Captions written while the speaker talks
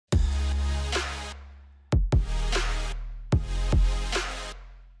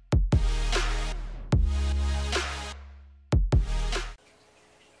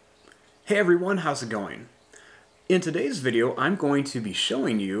Hey everyone, how's it going? In today's video, I'm going to be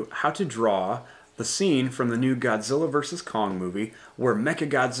showing you how to draw the scene from the new Godzilla vs. Kong movie where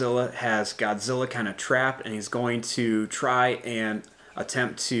Mechagodzilla has Godzilla kind of trapped and he's going to try and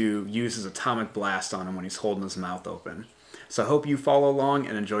attempt to use his atomic blast on him when he's holding his mouth open. So I hope you follow along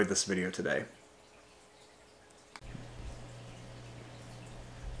and enjoyed this video today.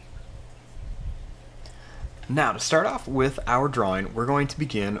 Now, to start off with our drawing, we're going to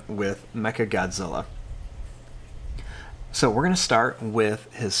begin with Mechagodzilla. So we're going to start with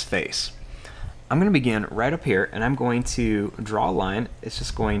his face. I'm going to begin right up here, and I'm going to draw a line. It's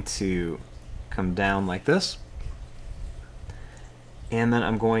just going to come down like this. And then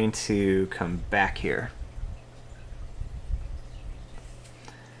I'm going to come back here.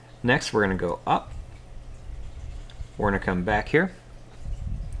 Next, we're going to go up. We're going to come back here.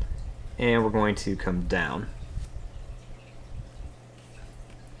 And we're going to come down.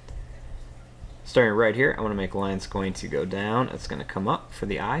 Starting right here, I want to make lines going to go down. It's going to come up for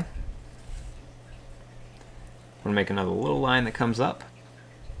the eye. I'm going to make another little line that comes up.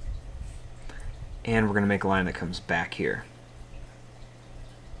 And we're going to make a line that comes back here.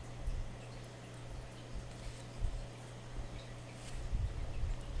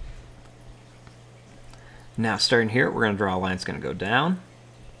 Now, starting here, we're going to draw a line that's going to go down.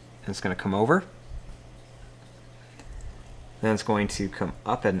 And it's going to come over. Then it's going to come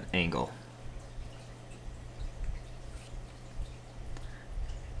up at an angle.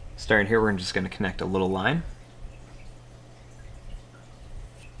 Starting here, we're just going to connect a little line.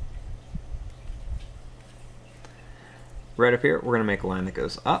 Right up here, we're going to make a line that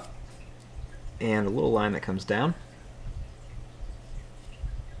goes up and a little line that comes down.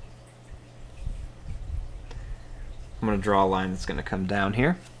 I'm going to draw a line that's going to come down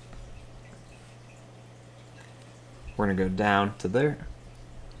here. We're going to go down to there.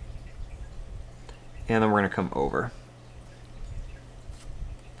 And then we're going to come over.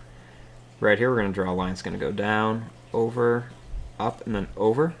 Right here, we're going to draw a line that's going to go down, over, up, and then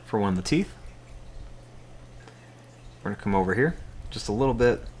over for one of the teeth. We're going to come over here just a little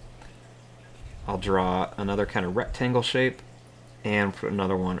bit. I'll draw another kind of rectangle shape and put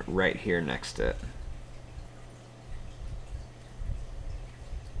another one right here next to it.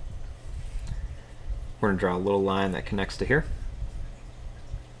 We're going to draw a little line that connects to here.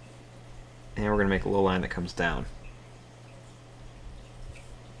 And we're going to make a little line that comes down.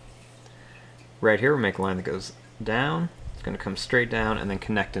 Right here, we'll make a line that goes down. It's going to come straight down and then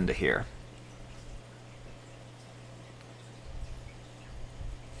connect into here.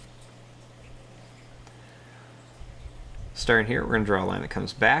 Starting here, we're going to draw a line that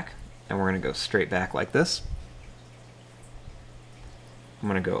comes back, and we're going to go straight back like this. I'm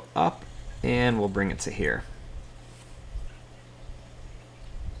going to go up, and we'll bring it to here.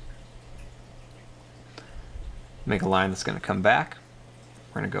 Make a line that's going to come back.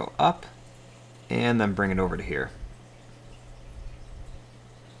 We're going to go up, and then bring it over to here.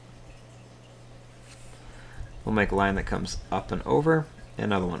 We'll make a line that comes up and over,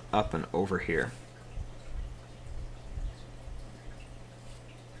 another one up and over here.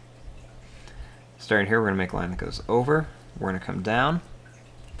 Starting here, we're going to make a line that goes over, we're going to come down,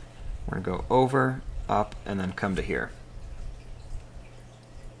 we're going to go over, up, and then come to here.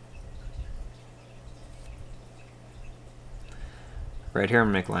 Right here,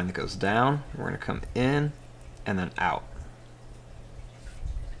 I'm going to make a line that goes down. We're going to come in and then out.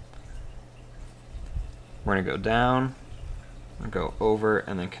 We're going to go down, we're going to go over,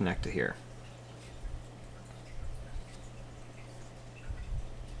 and then connect to here.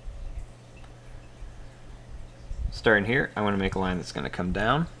 Starting here, I want to make a line that's going to come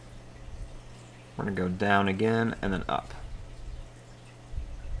down. We're going to go down again and then up.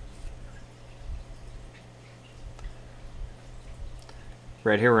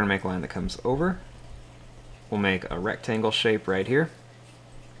 Right here, we're going to make a line that comes over. We'll make a rectangle shape right here.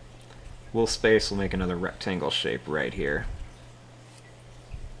 We'll space, we'll make another rectangle shape right here.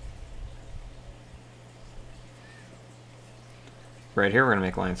 Right here, we're going to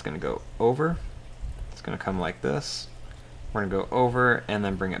make a line that's going to go over. It's going to come like this. We're going to go over and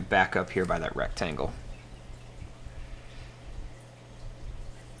then bring it back up here by that rectangle.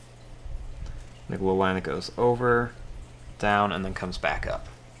 Make a little line that goes over, down, and then comes back up.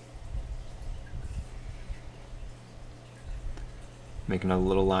 Make another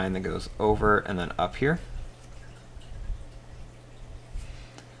little line that goes over and then up here.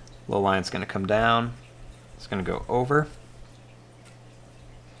 Little line's going to come down. It's going to go over.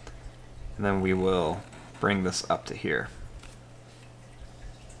 And then we will bring this up to here.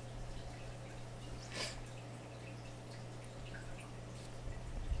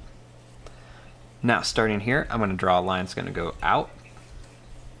 Now starting here, I'm going to draw a line that's going to go out.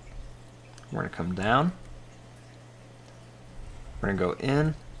 We're going to come down. We're going to go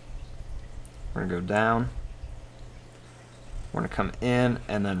in. We're going to go down. We're going to come in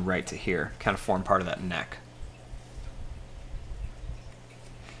and then right to here, kind of form part of that neck.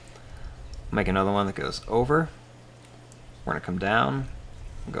 Make another one that goes over. We're going to come down,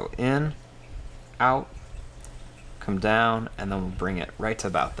 go in, out, come down, and then we'll bring it right to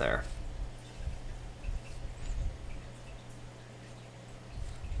about there.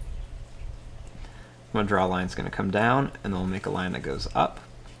 I'm going to draw a line that's going to come down, and then we'll make a line that goes up.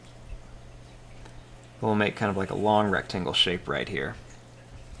 We'll make kind of like a long rectangle shape right here.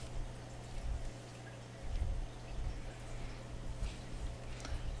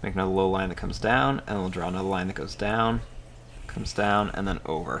 Make another little line that comes down, and then we'll draw another line that goes down, comes down, and then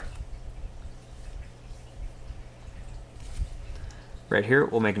over. Right here,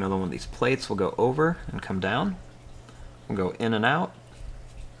 we'll make another one of these plates. We'll go over and come down. We'll go in and out.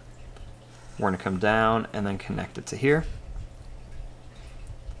 We're going to come down and then connect it to here.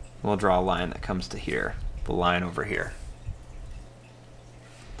 We'll draw a line that comes to here, the line over here.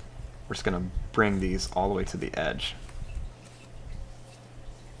 We're just going to bring these all the way to the edge.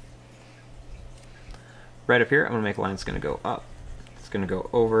 Right up here, I'm going to make a line that's going to go up. It's going to go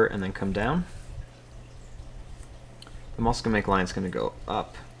over and then come down. I'm also going to make a line that's going to go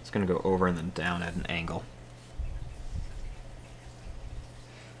up. It's going to go over and then down at an angle.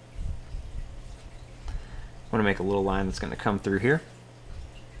 I'm going to make a little line that's going to come through here.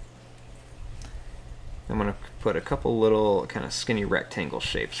 I'm going to put a couple little kind of skinny rectangle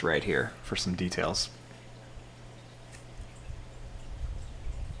shapes right here for some details.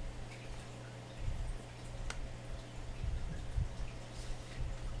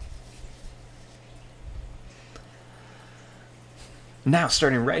 Now,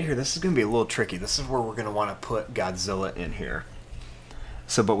 starting right here, this is going to be a little tricky. This is where we're going to want to put Godzilla in here.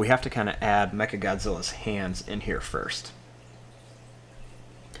 But we have to kind of add MECHAGODZILLA's hands in here first.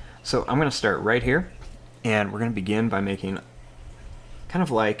 So I'm going to start right here, and we're going to begin by making kind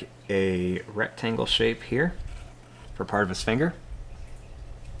of like a rectangle shape here for part of his finger.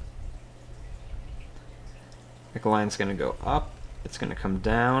 Make a line that's going to go up, it's going to come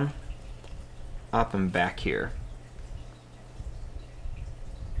down, up and back here.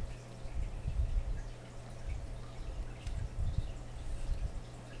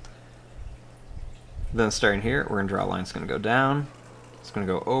 Then starting here, we're going to draw a line that's going to go down, it's going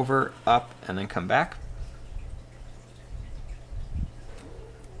to go over, up, and then come back.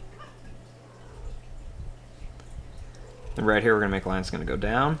 Then right here, we're going to make a line that's going to go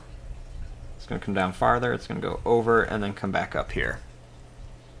down, it's going to come down farther, it's going to go over, and then come back up here.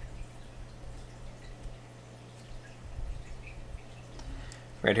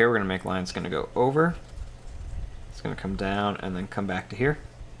 Right here, we're going to make a line that's going to go over, it's going to come down, and then come back to here,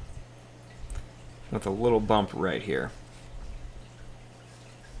 with a little bump right here.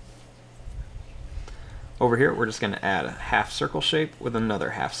 Over here, we're just going to add a half circle shape with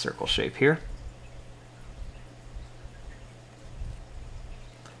another half circle shape here.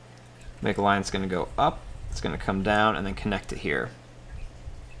 Make a line that's going to go up, it's going to come down, and then connect to here.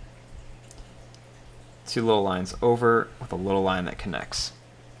 Two little lines over with a little line that connects.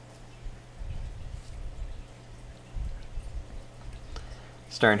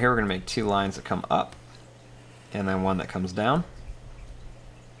 Starting here, we're going to make two lines that come up, and then one that comes down.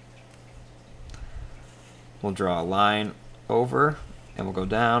 We'll draw a line over, and we'll go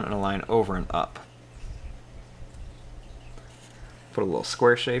down, and a line over and up. Put a little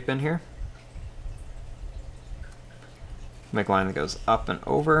square shape in here. Make a line that goes up and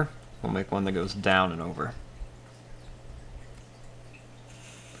over. We'll make one that goes down and over.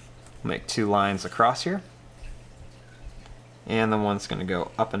 We'll make two lines across here. And then one's going to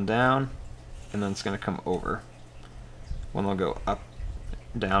go up and down, and then it's going to come over. One will go up,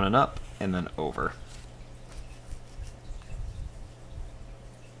 down and up, and then over.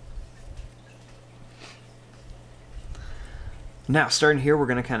 Now, starting here, we're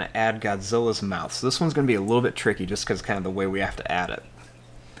going to kind of add Godzilla's mouth. So this one's going to be a little bit tricky just because kind of the way we have to add it.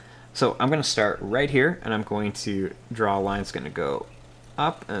 So I'm going to start right here, and I'm going to draw a line that's going to go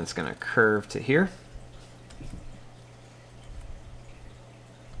up, and it's going to curve to here.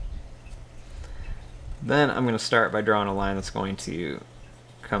 Then I'm going to start by drawing a line that's going to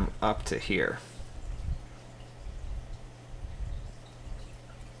come up to here.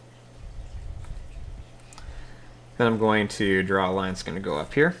 Then I'm going to draw a line that's going to go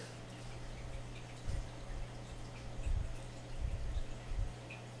up here.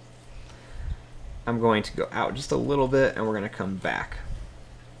 I'm going to go out just a little bit, and we're going to come back.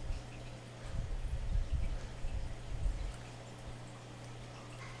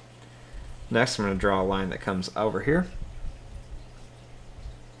 Next, I'm going to draw a line that comes over here.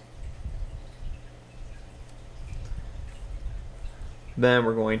 Then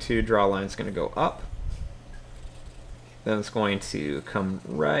we're going to draw a line that's going to go up. Then it's going to come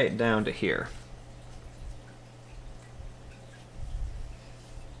right down to here.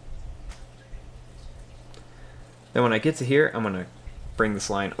 Then when I get to here, I'm going to bring this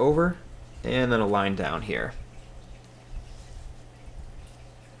line over and then a line down here.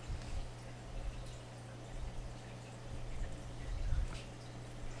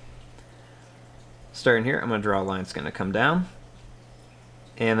 Starting here, I'm going to draw a line that's going to come down,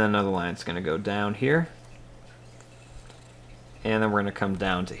 and then another line that's going to go down here, and then we're going to come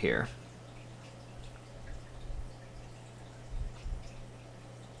down to here.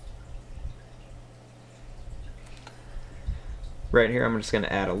 Right here, I'm just going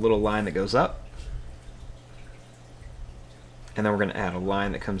to add a little line that goes up, and then we're going to add a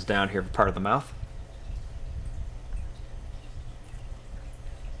line that comes down here for part of the mouth.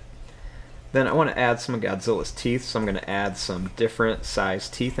 Then I want to add some of Godzilla's teeth, so I'm going to add some different size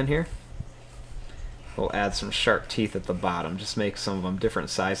teeth in here. We'll add some sharp teeth at the bottom, just make some of them different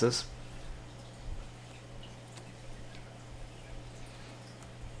sizes.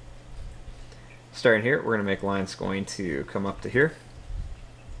 Starting here, we're going to make lines going to come up to here.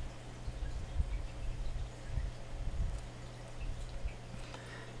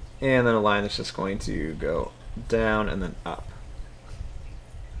 And then a line that's just going to go down and then up.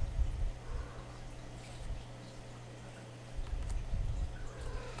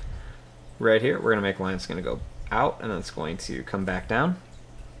 Right here, we're going to make a line that's going to go out, and then it's going to come back down.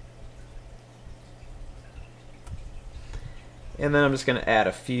 And then I'm just going to add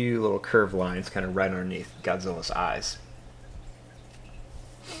a few little curved lines kind of right underneath Godzilla's eyes.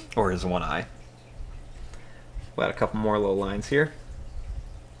 Or his one eye. We'll add a couple more little lines here.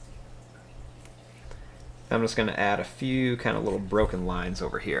 I'm just going to add a few kind of little broken lines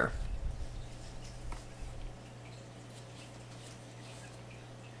over here.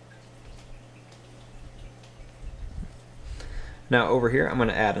 Now over here, I'm going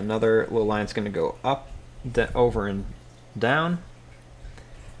to add another little line that's going to go up, over, and down.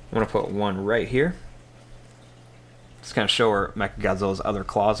 I'm going to put one right here. Just kind of show where Mechagodzilla's other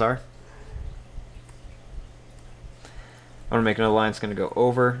claws are. I'm going to make another line that's going to go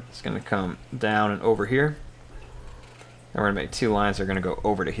over. It's going to come down and over here. And we're going to make two lines that are going to go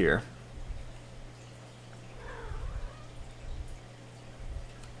over to here.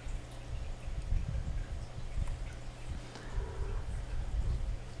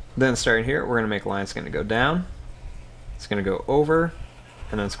 Then starting here, we're going to make a line that's going to go down, it's going to go over,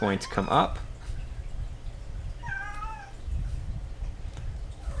 and then it's going to come up.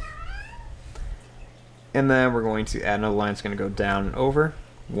 And then we're going to add another line that's going to go down and over,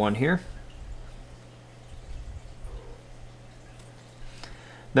 one here.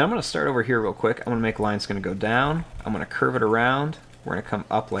 Then I'm going to start over here real quick. I'm going to make a line that's going to go down, I'm going to curve it around, we're going to come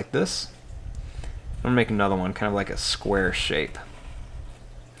up like this. I'm going to make another one, kind of like a square shape.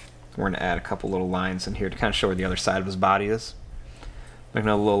 We're going to add a couple little lines in here to kind of show where the other side of his body is. Make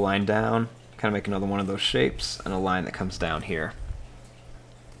another little line down, kind of make another one of those shapes, and a line that comes down here.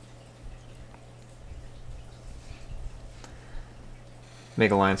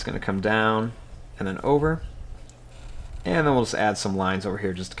 Make a line that's going to come down and then over. And then we'll just add some lines over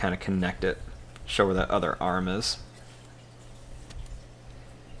here just to kind of connect it, show where that other arm is.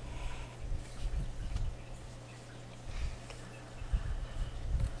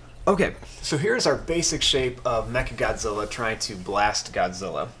 Okay, so here's our basic shape of Mechagodzilla trying to blast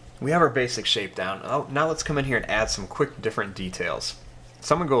Godzilla. We have our basic shape down. Now let's come in here and add some quick different details.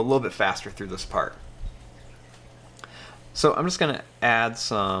 So I'm going to go a little bit faster through this part. So I'm just going to add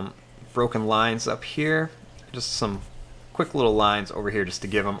some broken lines up here, just some quick little lines over here just to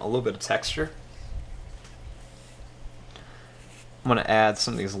give them a little bit of texture. I'm going to add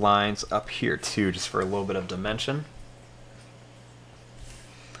some of these lines up here too, just for a little bit of dimension.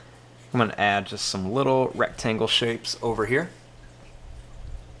 I'm going to add just some little rectangle shapes over here.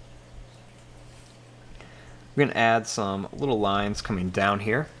 We're going to add some little lines coming down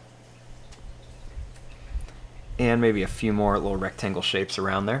here. And maybe a few more little rectangle shapes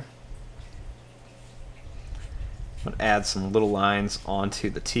around there. I'm going to add some little lines onto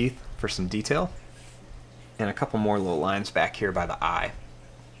the teeth for some detail. And a couple more little lines back here by the eye.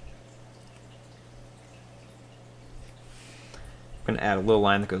 I'm going to add a little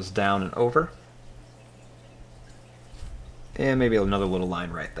line that goes down and over. And maybe another little line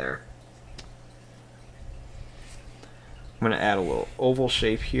right there. I'm going to add a little oval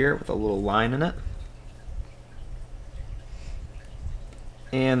shape here with a little line in it.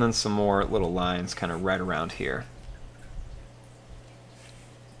 And then some more little lines kind of right around here.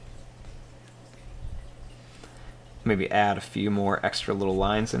 Maybe add a few more extra little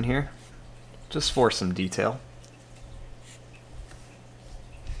lines in here, just for some detail.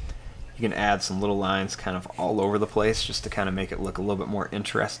 You can add some little lines kind of all over the place just to kind of make it look a little bit more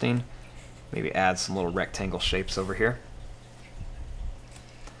interesting. Maybe add some little rectangle shapes over here.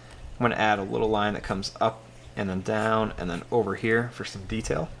 I'm going to add a little line that comes up and then down and then over here for some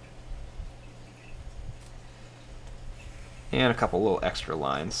detail. And a couple little extra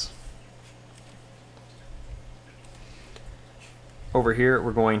lines. Over here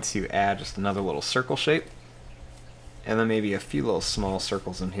we're going to add just another little circle shape. And then maybe a few little small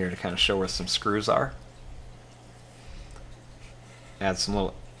circles in here to kind of show where some screws are. Add some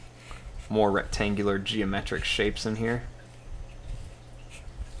little more rectangular geometric shapes in here.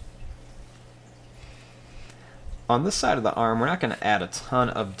 On this side of the arm, we're not going to add a ton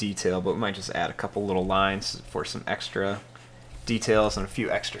of detail, but we might just add a couple little lines for some extra details and a few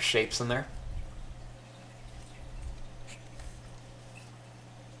extra shapes in there.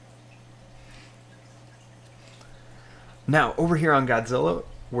 Now, over here on Godzilla,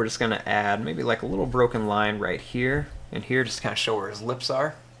 we're just going to add maybe like a little broken line right here and here, just to kind of show where his lips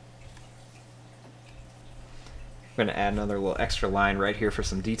are. We're going to add another little extra line right here for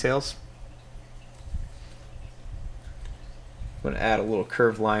some details. I'm going to add a little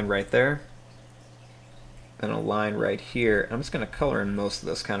curved line right there, and a line right here. I'm just going to color in most of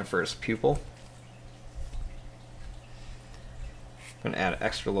this kind of for his pupil. I'm going to add an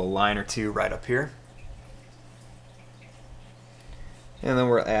extra little line or two right up here. And then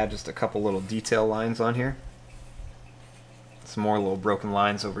we'll add just a couple little detail lines on here. Some more little broken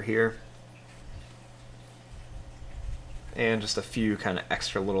lines over here. And just a few kind of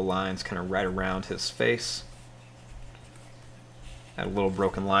extra little lines kind of right around his face. Add a little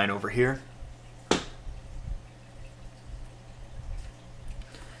broken line over here. I'm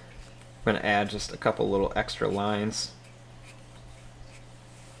going to add just a couple little extra lines.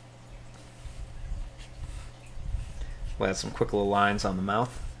 We'll add some quick little lines on the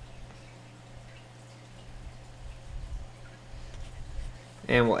mouth.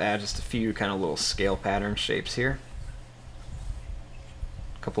 And we'll add just a few kind of little scale pattern shapes here.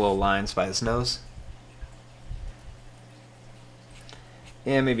 A couple little lines by his nose.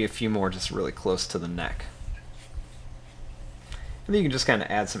 And maybe a few more just really close to the neck. And then you can just kind of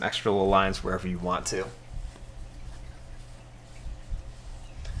add some extra little lines wherever you want to.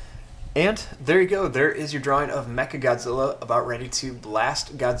 And there you go, there is your drawing of MECHAGODZILLA about ready to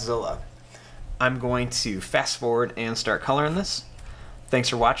blast Godzilla. I'm going to fast forward and start coloring this. Thanks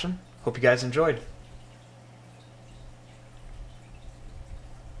for watching, hope you guys enjoyed.